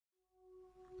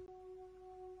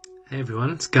Hey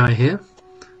everyone, it's Guy here.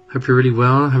 Hope you're really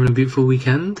well, having a beautiful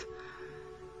weekend.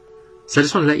 So I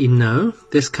just want to let you know,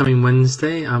 this coming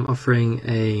Wednesday I'm offering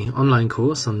an online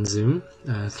course on Zoom,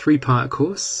 a 3-part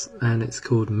course, and it's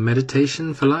called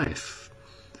Meditation for Life.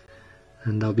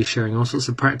 And I'll be sharing all sorts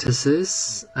of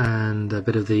practices and a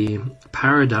bit of the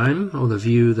paradigm or the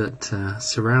view that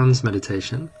surrounds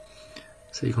meditation.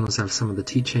 So you can also have some of the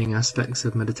teaching aspects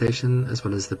of meditation as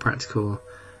well as the practical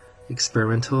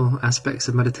experimental aspects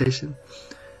of meditation.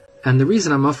 And the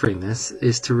reason I'm offering this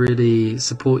is to really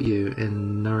support you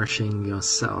in nourishing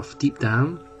yourself deep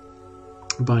down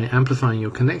by amplifying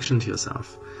your connection to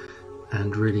yourself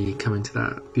and really coming to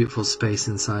that beautiful space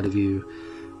inside of you,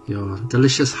 your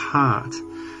delicious heart,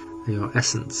 your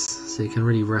essence, so you can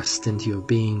really rest into your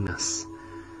beingness.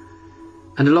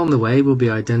 And along the way we'll be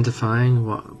identifying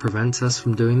what prevents us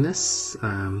from doing this,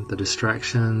 the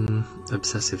distraction,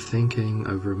 obsessive thinking,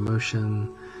 over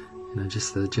emotion,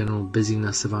 just the general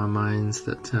busyness of our minds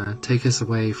that take us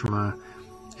away from our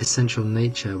essential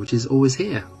nature, which is always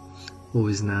here,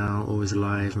 always now, always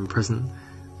alive and present,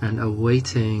 and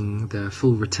awaiting the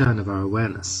full return of our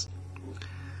awareness.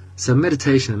 So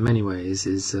meditation in many ways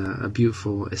is a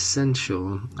beautiful,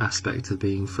 essential aspect of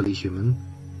being fully human.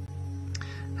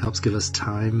 Helps give us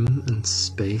time and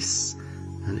space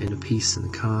and inner peace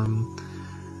and calm.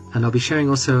 And I'll be sharing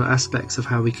also aspects of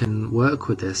how we can work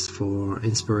with this for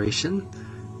inspiration,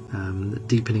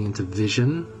 deepening into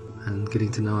vision and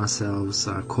getting to know ourselves,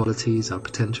 our qualities, our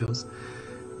potentials,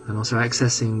 and also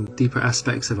accessing deeper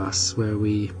aspects of us where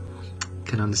we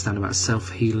can understand about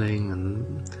self-healing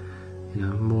and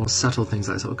more subtle things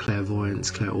like sort of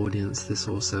clairvoyance, clairaudience. This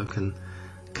also can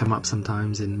come up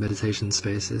sometimes in meditation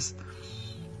spaces.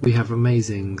 We have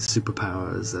amazing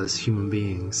superpowers as human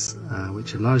beings,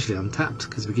 which are largely untapped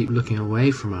because we keep looking away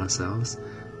from ourselves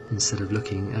instead of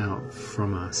looking out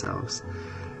from ourselves.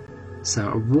 So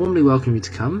I warmly welcome you to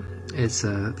come. It's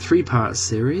a 3-part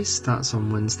series, starts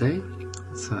on Wednesday.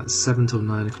 So that's 7 till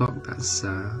 9 o'clock, that's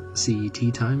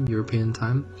CET time, European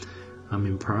time. I'm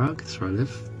in Prague, that's where I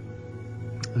live.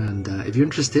 And if you're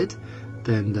interested,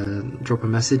 then drop a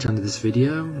message under this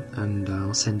video and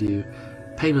I'll send you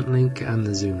payment link and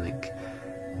the Zoom link,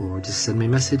 or just send me a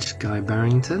message, Guy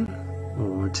Barrington,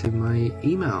 or to my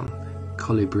email,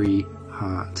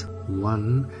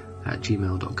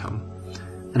 colibriheart1@gmail.com.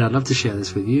 And I'd love to share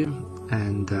this with you,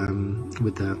 and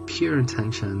with the pure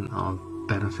intention of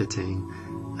benefiting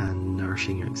and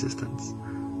nourishing your existence.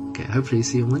 Okay, hopefully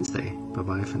see you on Wednesday. Bye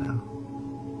bye for now.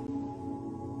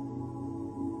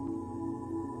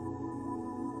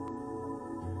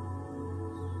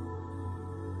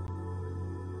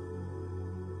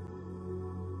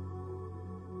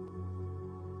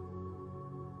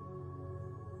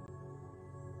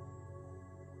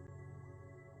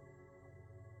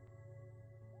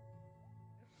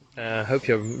 Hope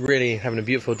you're really having a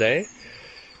beautiful day.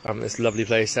 This lovely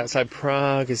place outside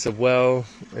Prague. It's a well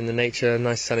in the nature,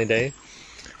 nice sunny day.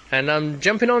 And I'm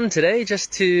jumping on today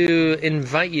just to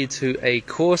invite you to a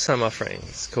course I'm offering.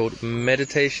 It's called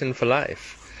Meditation for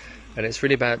Life. And it's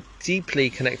really about deeply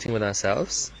connecting with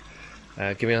ourselves,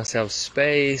 giving ourselves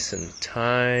space and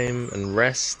time and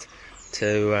rest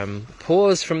to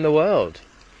pause from the world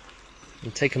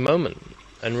and take a moment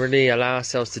and really allow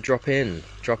ourselves to drop in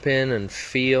and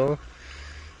feel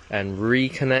and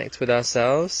reconnect with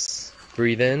ourselves.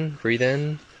 Breathe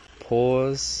in,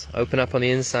 pause, open up on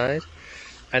the inside,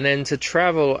 and then to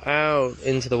travel out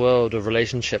into the world of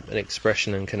relationship and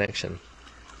expression and connection.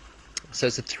 So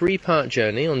it's a 3-part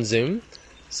journey on Zoom,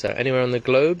 so anywhere on the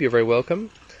globe you're very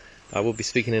welcome. I will be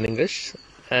speaking in English,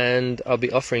 and I'll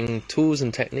be offering tools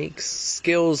and techniques,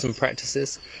 skills and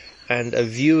practices, and a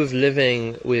view of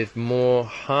living with more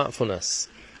heartfulness,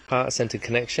 heart-centered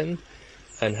connection,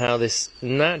 and how this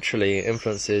naturally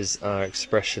influences our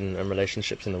expression and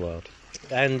relationships in the world.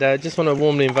 And I just want to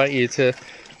warmly invite you to a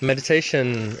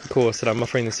meditation course that I'm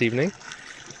offering this evening.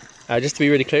 Just to be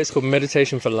really clear, it's called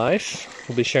Meditation for Life.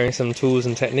 We'll be sharing some tools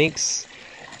and techniques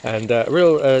and a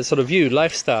real sort of view,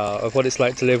 lifestyle of what it's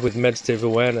like to live with meditative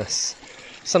awareness,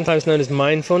 sometimes known as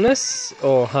mindfulness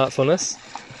or heartfulness.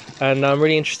 And I'm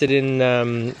really interested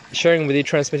in sharing with you,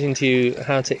 transmitting to you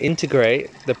how to integrate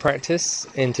the practice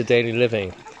into daily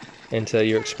living, into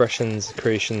your expressions,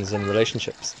 creations and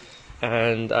relationships.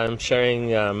 And I'm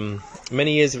sharing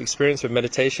many years of experience with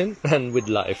meditation and with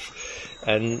life,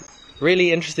 and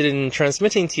really interested in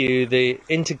transmitting to you the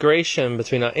integration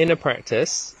between our inner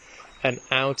practice and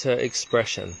outer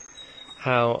expression,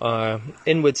 how our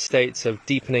inward states of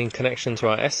deepening connection to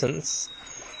our essence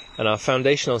and our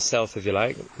foundational self, if you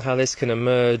like, how this can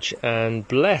emerge and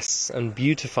bless and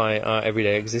beautify our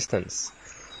everyday existence.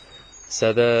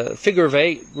 So the figure of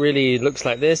 8 really looks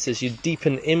like this as you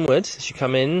deepen inward, as you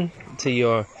come in to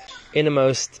your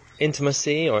innermost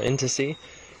intimacy or intimacy,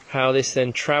 how this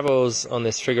then travels on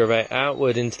this figure of 8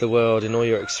 outward into the world in all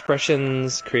your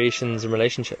expressions, creations and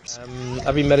relationships.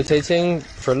 I've been meditating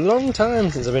for a long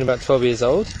time, since I've been about 12 years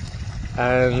old,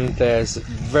 and there's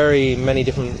very many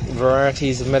different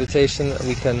varieties of meditation that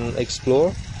we can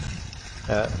explore.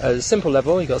 At a simple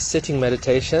level, you've got sitting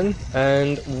meditation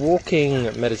and walking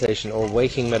meditation or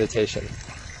waking meditation.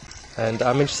 And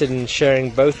I'm interested in sharing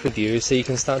both with you so you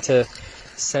can start to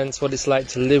sense what it's like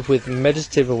to live with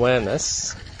meditative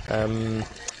awareness, and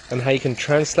how you can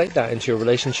translate that into your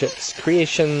relationships,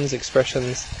 creations,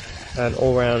 expressions, and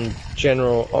all-round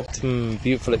general optimum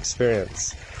beautiful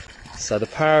experience. So the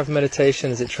power of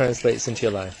meditation as it translates into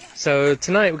your life. So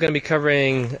tonight we're going to be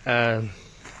covering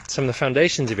some of the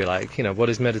foundations, if you like. What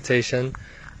is meditation,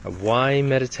 why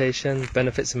meditation,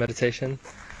 benefits of meditation,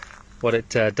 what it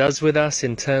does with us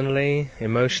internally,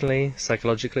 emotionally,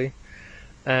 psychologically,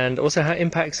 and also how it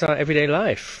impacts our everyday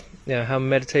life. How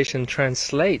meditation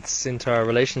translates into our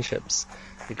relationships,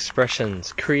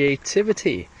 expressions,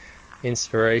 creativity,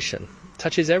 inspiration.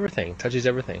 Touches everything.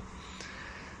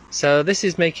 So this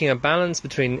is making a balance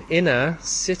between inner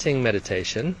sitting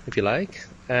meditation, if you like,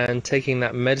 and taking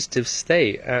that meditative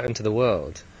state out into the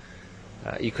world.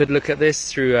 You could look at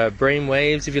this through brain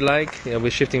waves, if you like.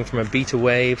 We're shifting from a beta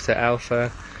wave to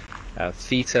alpha,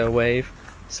 theta wave.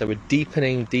 So we're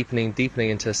deepening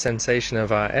into a sensation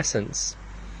of our essence,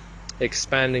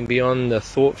 expanding beyond the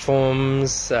thought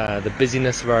forms, the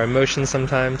busyness of our emotions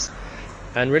sometimes,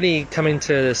 and really coming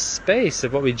to the space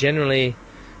of what we generally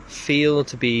feel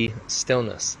to be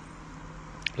stillness,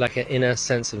 like an inner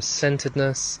sense of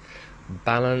centeredness,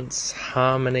 balance,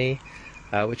 harmony,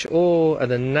 which all are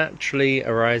the naturally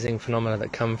arising phenomena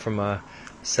that come from our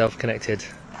self-connected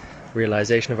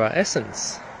realization of our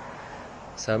essence.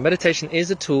 So meditation is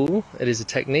a tool, it is a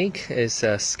technique, it's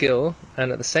a skill,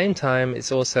 and at the same time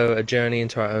it's also a journey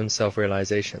into our own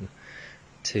self-realization,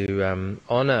 to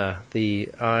honor the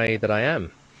I that I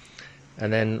am.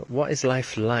 And then what is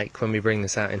life like when we bring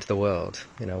this out into the world?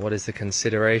 What is the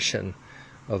consideration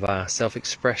of our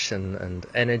self-expression and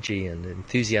energy and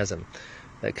enthusiasm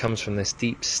that comes from this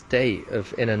deep state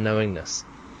of inner knowingness?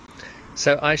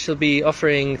 So I shall be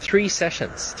offering 3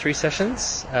 sessions.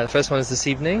 The first one is this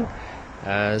evening,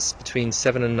 between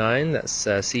 7 and 9, that's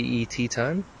CET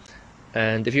time.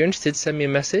 And if you're interested, send me a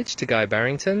message to Guy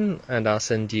Barrington and I'll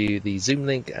send you the Zoom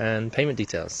link and payment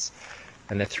details.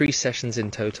 And there are 3 sessions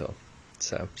in total.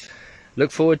 So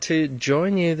look forward to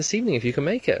joining you this evening if you can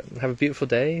make it. Have a beautiful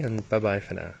day, and bye-bye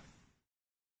for now.